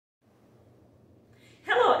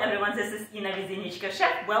everyone, this is Ina Vizinichka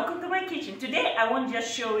Chef. Welcome to my kitchen. Today I want to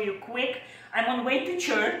just show you quick. I'm on way to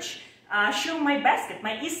church, show my basket,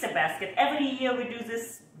 my Easter basket. Every year we do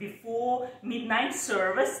this before midnight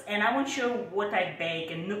service, and I want to show what I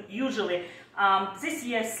bake. And usually this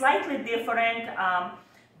year is slightly different,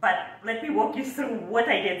 but let me walk you through what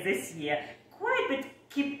I did this year. Quite a bit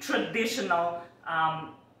keep traditional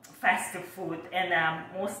festive food, and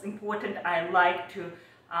most important, I like to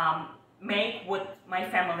make what my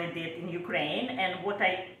family did in Ukraine and what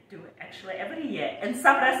I do actually every year. And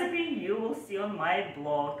some recipe you will see on my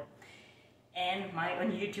blog and my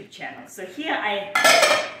on YouTube channel. So here I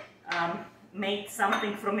made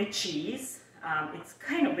something from a cheese. It's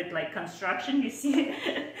kind of a bit like construction. You see,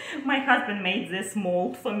 my husband made this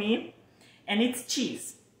mold for me, and it's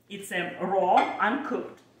cheese. It's a raw,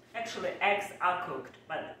 uncooked. Actually, eggs are cooked,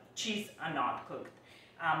 but cheese are not cooked.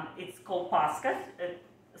 It's called paska.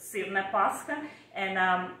 Sirna pasta, and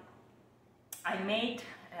I made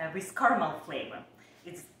with caramel flavor.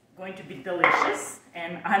 It's going to be delicious,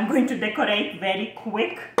 and I'm going to decorate very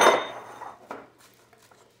quick.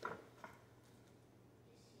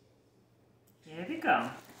 Here we go.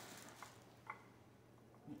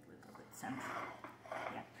 Need a little bit central.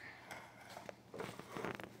 Yeah.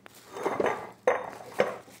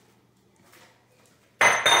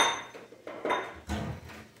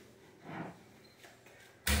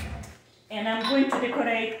 And I'm going to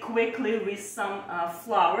decorate quickly with some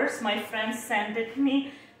flowers. My friend sent it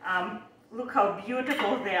me. Look how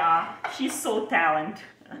beautiful they are. She's so talented.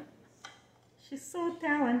 She's so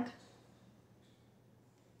talented.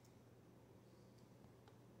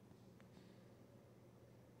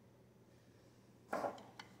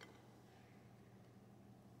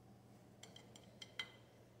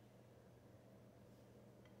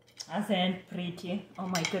 Isn't pretty? Oh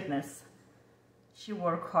my goodness. She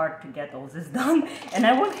worked hard to get all this done. And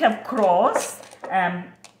I will have cross.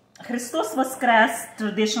 Christos Voskres,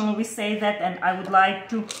 traditionally we say that, and I would like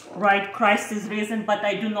to write Christ is risen, but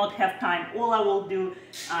I do not have time. All I will do,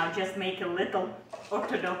 just make a little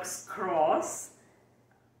Orthodox cross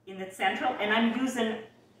in the central, and I'm using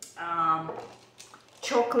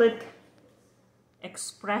chocolate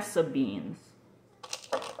espresso beans.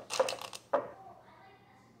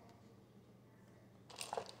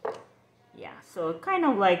 Yeah, so kind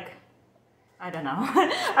of like, I don't know,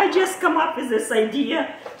 I just come up with this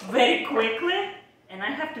idea very quickly, and I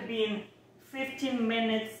have to be in 15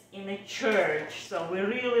 minutes in a church, so we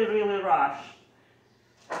really rush.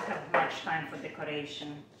 I don't have much time for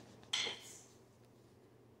decoration.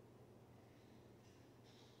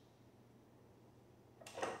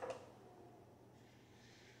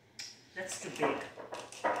 That's too big.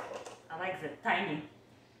 I like the tiny.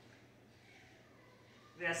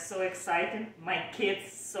 We are so excited. My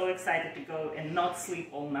kids so excited to go and not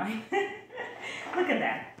sleep all night. Look at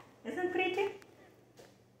that. Isn't it pretty?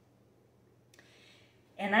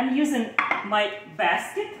 And I'm using my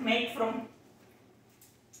basket made from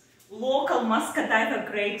local Muscadine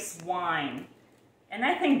grapes wine. And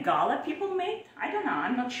I think Gala people made. I don't know.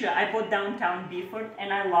 I'm not sure. I bought downtown Beaufort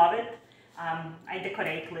and I love it. I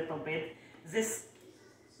decorate a little bit.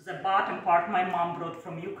 The bottom part my mom brought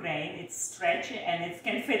from Ukraine. It's stretchy and it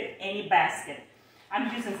can fit any basket.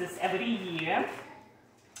 I'm using this every year.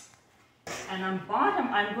 And on bottom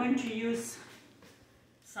I'm going to use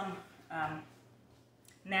some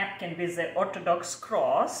napkin with the Orthodox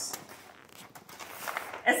cross.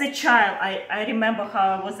 As a child, I remember how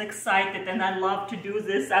I was excited and I loved to do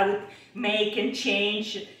this. I would make and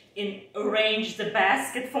change and arrange the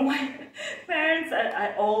basket for my parents.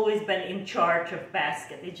 I always been in charge of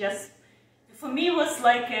basket. It just, for me, was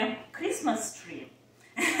like a Christmas tree.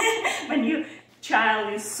 When your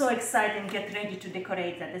child is so excited and get ready to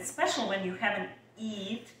decorate that, especially when you haven't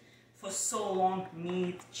eaten for so long,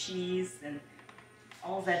 meat, cheese, and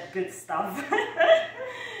all that good stuff.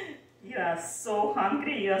 You are so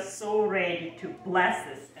hungry, you are so ready to bless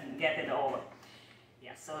this and get it over.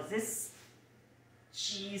 Yeah, so this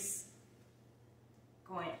cheese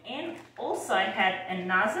going in. Also, I had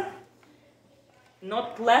another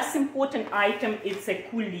not less important item. It's a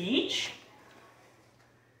kulich,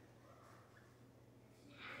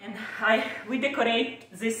 and we decorate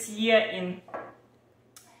this year in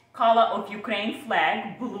color of Ukraine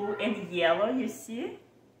flag, blue and yellow. You see,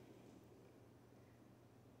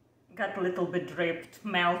 got a little bit dripped,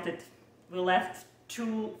 melted. We left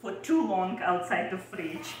for too long outside the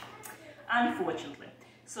fridge, unfortunately.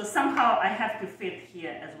 So somehow I have to fit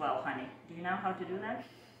here as well, honey. Do you know how to do that?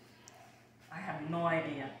 I have no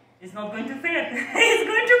idea. It's not going to fit. It's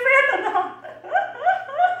going to fit or not?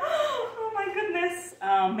 Oh my goodness.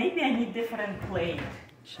 Maybe I need different plate.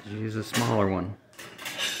 Should use a smaller one.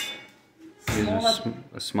 Use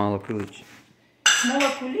a smaller kulich.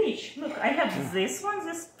 Smaller kulich. Look, I have this one.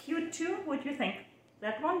 This cute too. What do you think?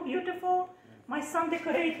 That one beautiful. My son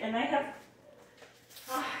decorate, and I have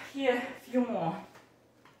here a few more.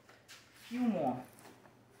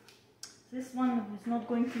 This one is not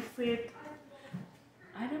going to fit.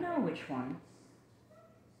 I don't know which one.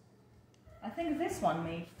 I think this one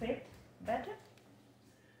may fit better.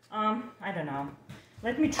 I don't know.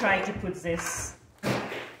 Let me try to put this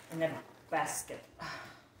in a basket.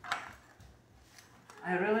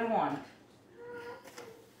 I really want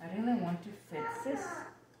to fit this.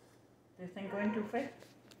 Do you think going to fit?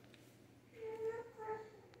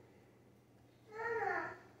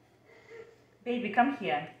 Baby, come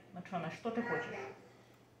here. Matrona, что ты хочешь?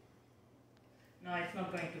 No, it's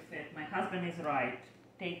not going to fit. My husband is right.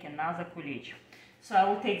 Take another kulich. So I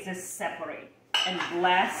will take this separate and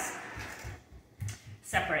glass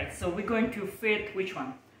separate. So we're going to fit which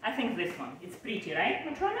one? I think this one. It's pretty, right,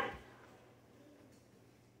 Matrona?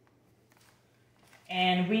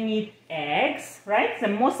 And we need eggs, right? The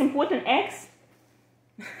most important eggs.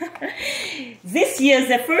 This year,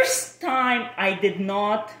 the first time I did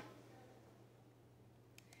not.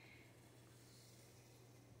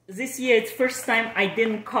 This year, it's first time I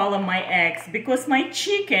didn't color my eggs because my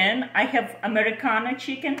chicken, I have Americana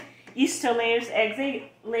chicken, Easter layers eggs.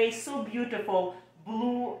 They lay so beautiful,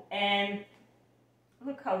 blue and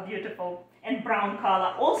look how beautiful, and brown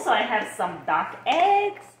color. Also, I have some duck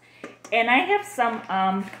eggs, and I have some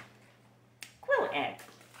quail egg.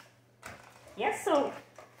 Yes, so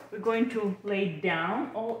we're going to lay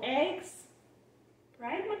down all eggs,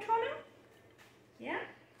 right, Matrona? Yeah.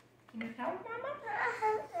 Can you help, Mama?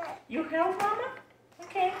 You help, Mama?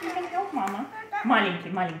 Okay, you can help, Mama. Маленький,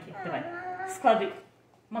 давай. Складывай.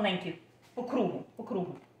 Маленький. По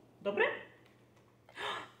кругу. Добре?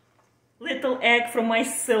 Little egg from my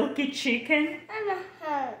silky chicken.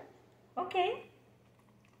 Okay.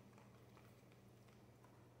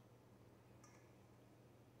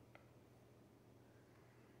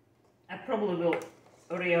 I probably will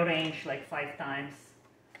rearrange like 5 times.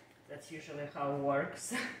 That's usually how it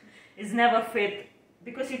works. It's never fit,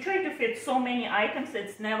 because you try to fit so many items,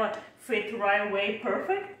 it's never fit right away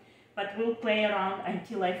perfect, but we'll play around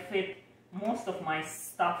until I fit most of my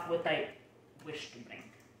stuff what I wish to bring.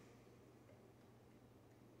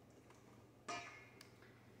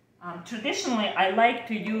 Traditionally, I like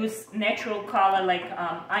to use natural color like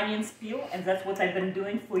onions peel, and that's what I've been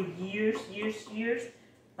doing for years,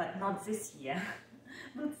 but not this year.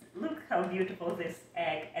 Look how beautiful this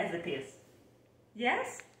egg as it is.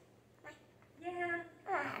 Yes? Yeah.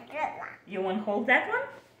 You want to hold that one?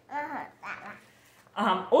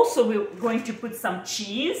 Also, we're going to put some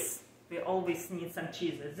cheese. We always need some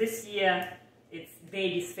cheese. This year, it's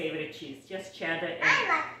baby's favorite cheese. Just cheddar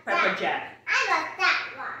and pepper jack. I like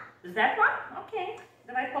that one. That one? Okay.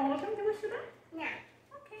 Давай положим его сюда? Yeah.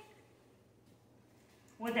 Okay.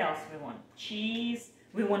 What else we want? Cheese.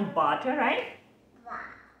 We want butter, right? Wow.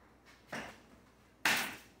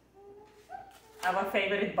 Our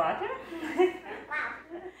favorite butter? Wow.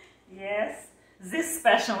 Yes. This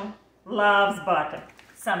special loves butter.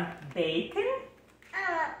 Some bacon.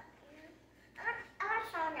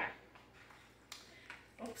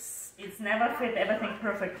 Oops. It's never fit everything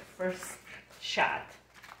perfect first shot.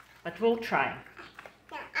 But we'll try.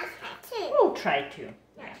 Yeah, I try too. We'll try to.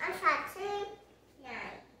 Yeah, I try too. Yeah.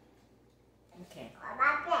 Okay. What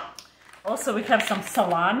about that? Also, we have some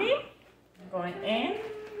salami going in.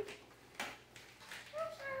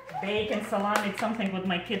 Bacon salami is something what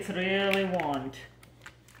my kids really want.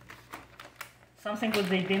 Something that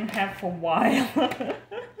they didn't have for a while.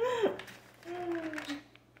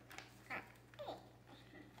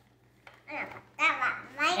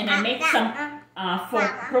 And I made some, for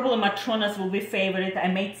probably Matrona's will be favorite, I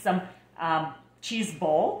made some cheese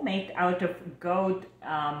ball made out of goat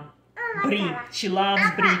brie. She loves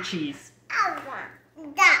brie cheese. I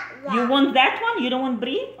want that one. You want that one? You don't want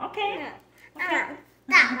brie? Okay. I want that one.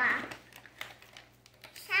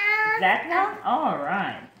 That one? All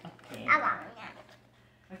right. Okay. I want that.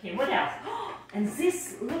 Okay, what else? And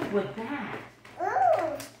this, look what that.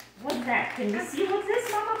 Ooh. What's that? Can you see what's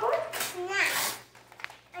this, Mama boy?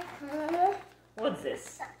 No. What's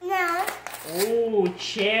this? No. Oh,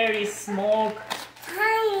 cherry smoke.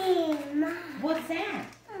 Hi, Mom. What's that?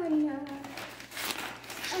 Oh no.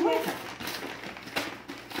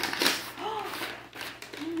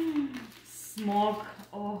 Smoke.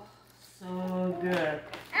 Oh, so good.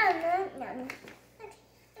 Oh no.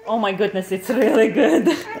 Oh my goodness, it's really good.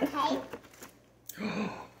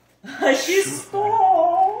 Okay. She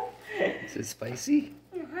stole. Is it spicy?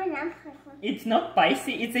 No. It's not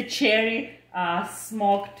spicy. It's a cherry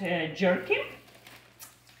smoked jerky.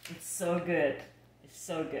 It's so good. It's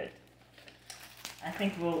so good. I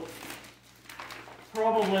think we'll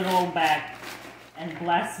probably roll back and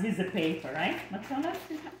blast with the paper, right, Matrona?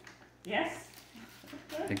 Yes?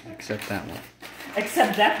 Except that one.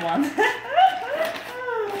 Except that one.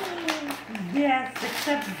 Yes,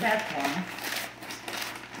 except that one.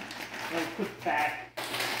 We'll put back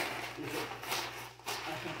with it,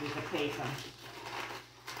 I think with the paper.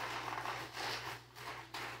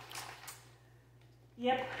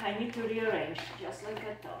 Yep, I need to rearrange, just like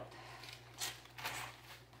I thought.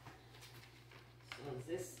 So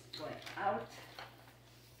this going out.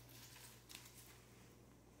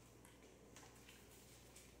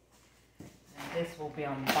 And this will be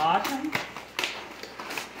on bottom.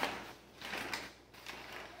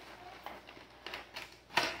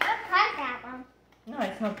 No,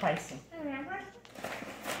 it's not spicy.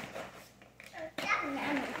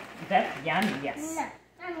 That's yummy, yes.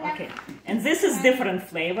 Okay, and this is different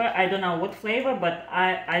flavor. I don't know what flavor, but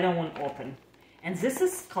I don't want to open. And this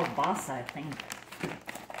is kalbasa, I think.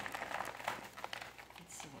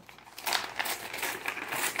 Let's see what.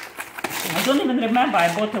 I don't even remember.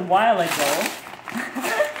 I bought a while ago,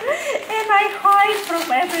 and I hide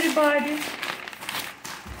from everybody.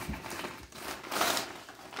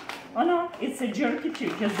 Oh no, it's a jerky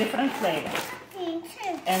too, just different flavor.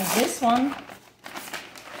 And this one,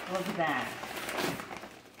 look at that.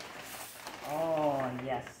 Oh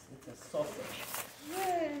yes, it's a sausage.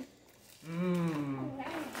 Mmm.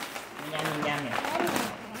 Yummy, yummy.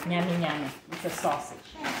 Yummy, yummy. It's a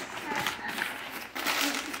sausage.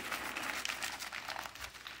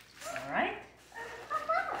 Alright.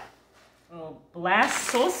 We'll blast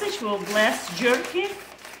sausage, we'll blast jerky.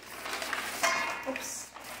 Oops.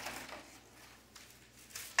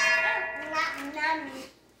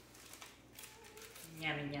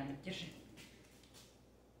 Yummy, yummy. Держи.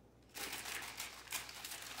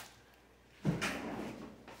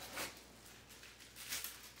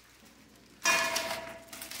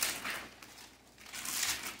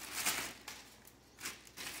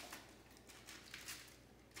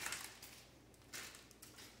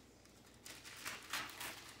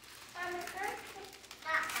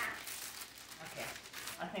 Okay,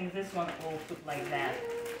 I think this one will put like that.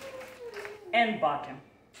 And bottom.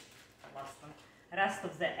 Last one. Rest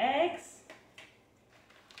of the eggs.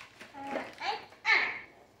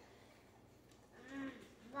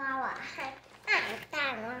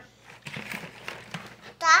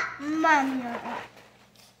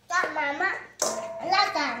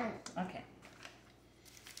 Okay.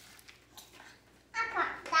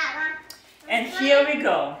 And here we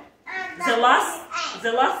go. The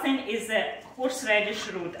last thing is a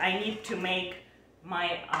horseradish root. I need to make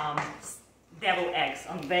my devil eggs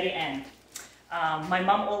on very end. My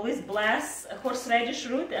mom always blasts a horseradish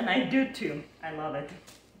root, and I do too. I love it.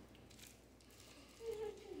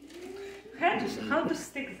 How to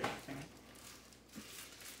stick this thing?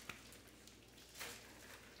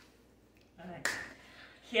 Alright.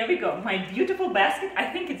 Here we go. My beautiful basket. I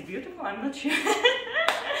think it's beautiful. I'm not sure.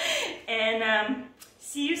 And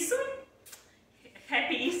see you soon.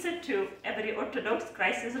 Happy Easter to every Orthodox.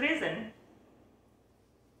 Christ is risen.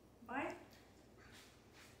 Bye.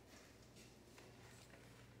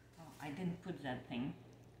 Oh, I didn't put that thing.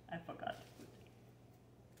 I forgot.